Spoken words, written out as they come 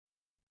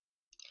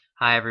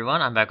Hi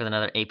everyone, I'm back with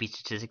another AP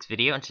Statistics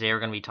video, and today we're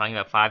going to be talking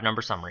about 5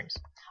 number summaries.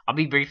 I'll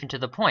be brief and to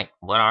the point.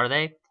 What are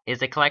they?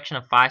 It's a collection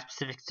of 5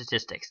 specific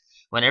statistics.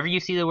 Whenever you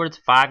see the words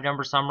 5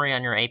 number summary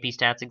on your AP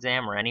Stats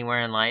exam or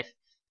anywhere in life,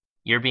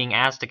 you're being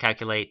asked to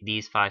calculate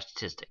these 5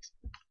 statistics.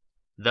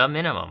 The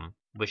minimum,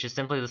 which is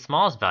simply the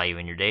smallest value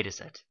in your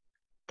dataset.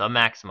 The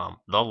maximum,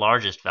 the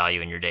largest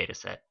value in your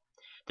dataset.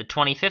 The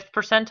 25th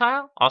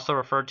percentile, also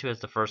referred to as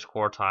the first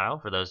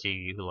quartile for those of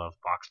you who love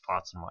box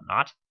plots and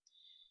whatnot.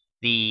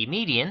 The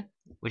median,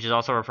 which is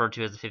also referred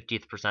to as the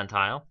 50th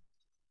percentile,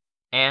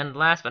 and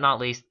last but not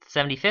least, the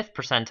 75th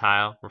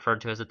percentile,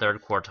 referred to as the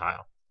third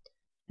quartile.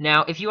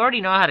 Now, if you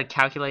already know how to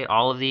calculate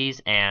all of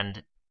these,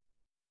 and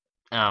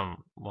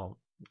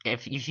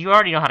if you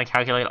already know how to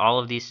calculate all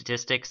of these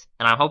statistics,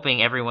 and I'm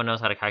hoping everyone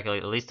knows how to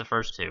calculate at least the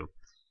first 2,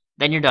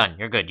 then you're done.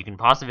 You're good. You can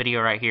pause the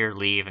video right here,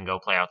 leave, and go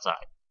play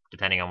outside,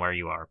 depending on where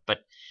you are. But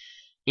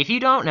if you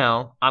don't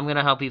know, I'm going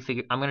to help you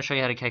I'm going to show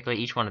you how to calculate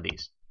each one of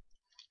these.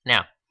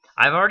 Now,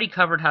 I've already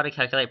covered how to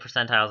calculate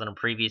percentiles in a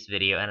previous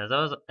video, and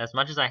as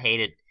much as I hate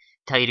it,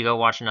 tell you to go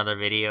watch another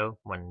video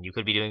when you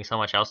could be doing so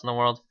much else in the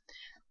world,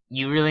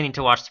 you really need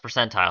to watch the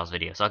percentiles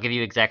video. So I'll give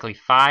you exactly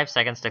 5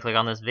 seconds to click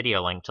on this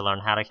video link to learn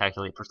how to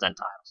calculate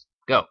percentiles.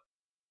 Go!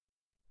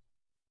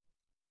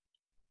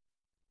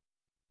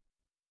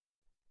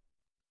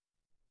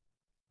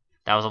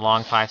 That was a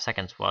long 5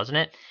 seconds, wasn't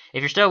it?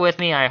 If you're still with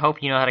me, I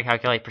hope you know how to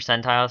calculate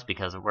percentiles,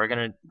 because we're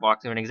going to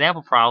walk through an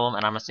example problem,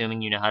 and I'm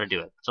assuming you know how to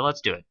do it. So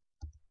let's do it.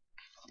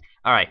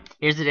 Alright,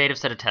 here's the data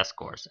set of test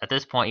scores. At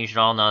this point, you should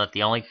all know that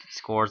the only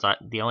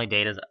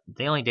data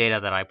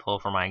that I pull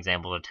for my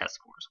example are test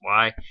scores.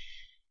 Why?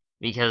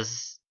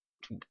 Because,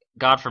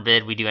 God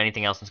forbid, we do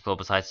anything else in school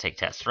besides take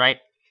tests, right?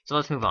 So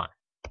let's move on.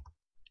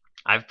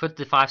 I've put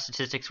the 5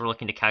 statistics we're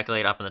looking to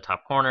calculate up in the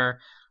top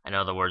corner. I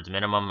know the words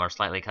minimum are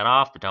slightly cut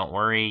off, but don't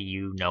worry,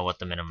 you know what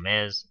the minimum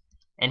is.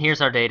 And here's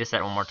our data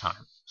set one more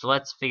time. So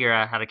let's figure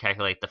out how to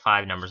calculate the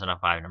 5 numbers in a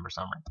 5 number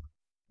summary.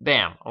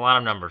 Bam, a lot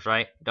of numbers,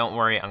 right? Don't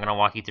worry, I'm going to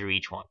walk you through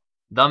each one.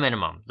 The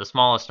minimum, the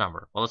smallest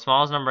number. Well, the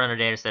smallest number in our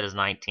data set is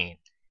 19.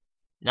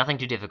 Nothing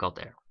too difficult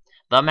there.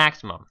 The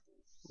maximum.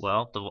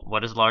 Well,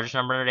 what is the largest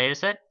number in our data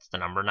set? It's the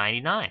number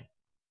 99.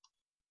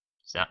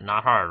 It's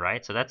not hard,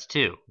 right? So that's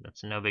 2.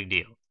 That's no big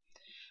deal.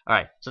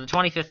 Alright, so the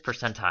 25th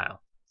percentile.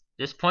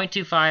 This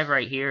 0.25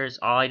 right here is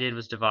all I did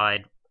was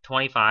divide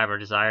 25, our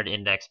desired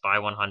index, by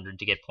 100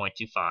 to get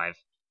 0.25.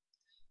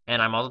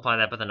 And I multiply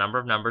that by the number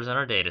of numbers in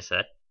our data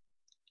set.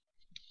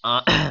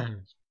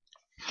 And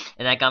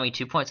that got me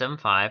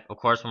 2.75. Of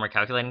course, when we're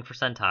calculating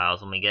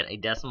percentiles, when we get a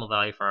decimal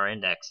value for our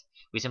index,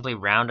 we simply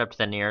round up to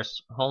the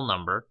nearest whole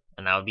number,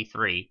 and that would be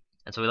 3.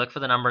 And so we look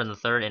for the number in the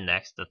third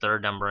index, the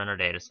third number in our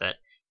data set,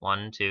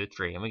 1, 2,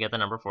 3, and we get the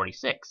number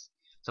 46.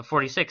 So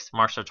 46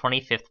 marks our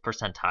 25th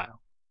percentile.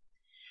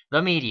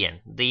 The median,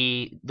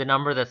 the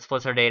number that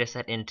splits our data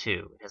set in 2.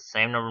 It has the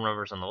same number of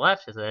numbers on the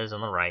left as it is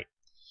on the right.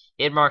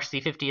 It marks the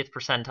 50th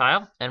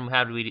percentile, and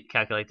how do we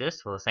calculate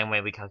this? Well, the same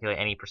way we calculate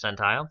any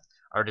percentile.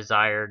 Our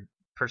desired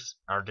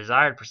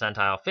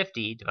percentile,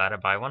 50,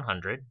 divided by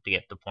 100 to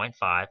get the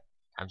 0.5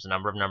 times the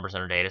number of numbers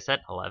in our data set,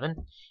 11,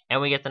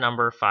 and we get the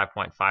number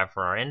 5.5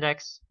 for our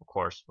index. Of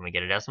course, when we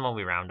get a decimal,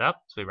 we round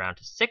up, so we round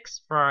to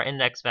 6 for our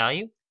index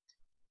value,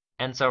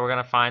 and so we're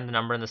going to find the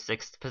number in the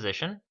 6th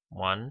position.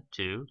 1,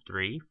 2,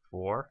 3,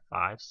 4,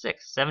 5,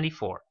 6,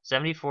 74.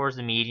 74 is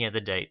the median of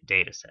the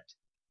data set.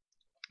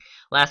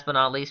 Last but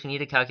not least, we need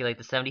to calculate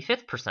the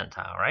 75th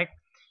percentile, right?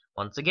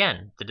 Once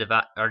again,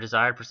 our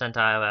desired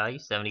percentile value,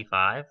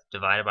 75,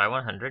 divided by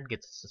 100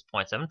 gets us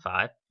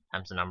 0.75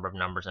 times the number of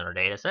numbers in our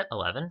data set,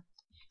 11.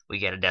 We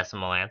get a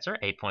decimal answer,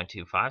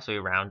 8.25, so we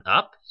round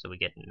up, so we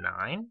get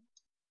 9.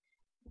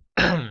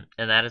 And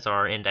that is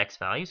our index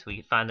value, so we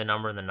can find the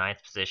number in the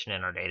 9th position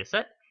in our data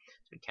set.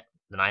 So we count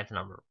the 9th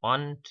number,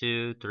 1,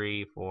 2,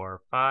 3,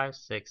 4, 5,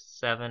 6,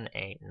 7,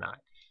 8, 9.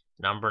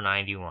 Number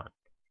 91.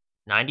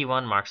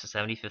 91 marks the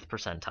 75th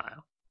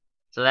percentile.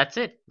 So that's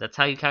it. That's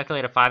how you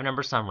calculate a 5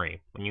 number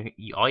summary. When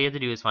all you have to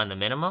do is find the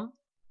minimum,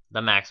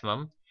 the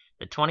maximum,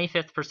 the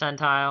 25th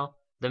percentile,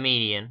 the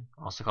median,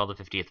 also called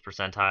the 50th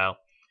percentile,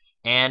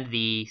 and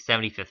the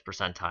 75th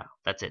percentile.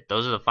 That's it.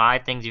 Those are the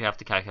 5 things you have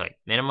to calculate.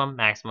 Minimum,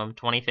 maximum,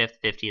 25th,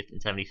 50th,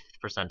 and 75th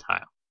percentile.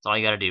 That's all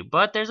you got to do.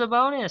 But there's a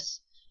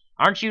bonus.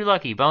 Aren't you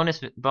lucky? Bonus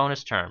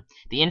term.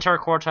 The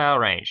interquartile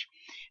range.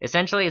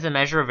 Essentially, it's a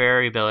measure of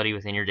variability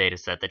within your data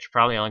set that you're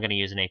probably only going to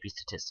use in AP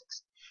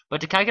Statistics. But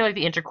to calculate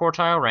the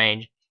interquartile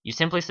range, you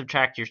simply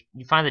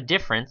you find the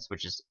difference,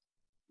 which is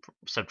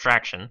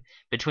subtraction,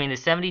 between the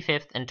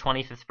 75th and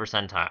 25th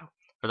percentile.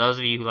 For those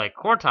of you who like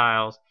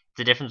quartiles, it's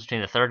the difference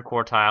between the third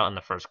quartile and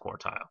the first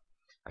quartile.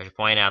 I should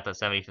point out that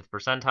 75th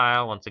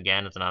percentile, once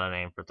again, is another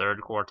name for third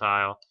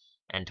quartile,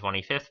 and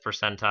 25th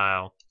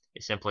percentile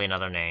is simply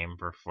another name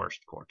for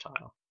first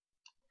quartile.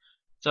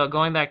 So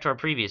going back to our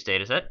previous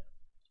data set,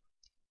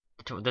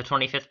 the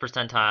 25th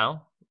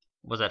percentile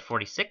was at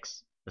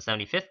 46. The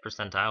 75th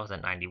percentile was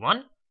at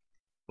 91.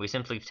 We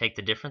simply take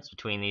the difference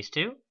between these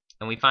two,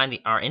 and we find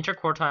our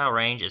interquartile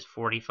range is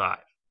 45.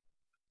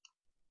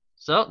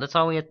 So that's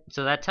all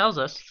so that tells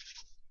us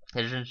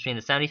The difference between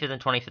the 75th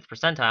and 25th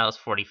percentile is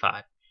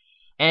 45.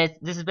 And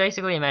this is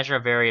basically a measure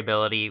of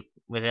variability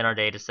within our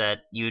data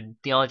set.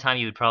 The only time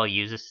you would probably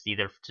use this is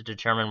either to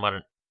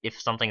determine if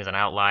something is an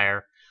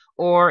outlier,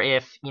 or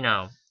if,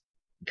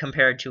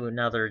 compared to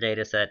another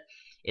data set,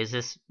 is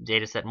this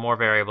data set more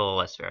variable or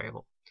less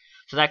variable.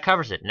 So that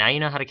covers it. Now you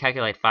know how to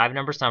calculate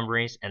 5-number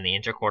summaries and the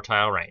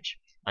interquartile range.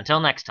 Until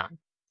next time.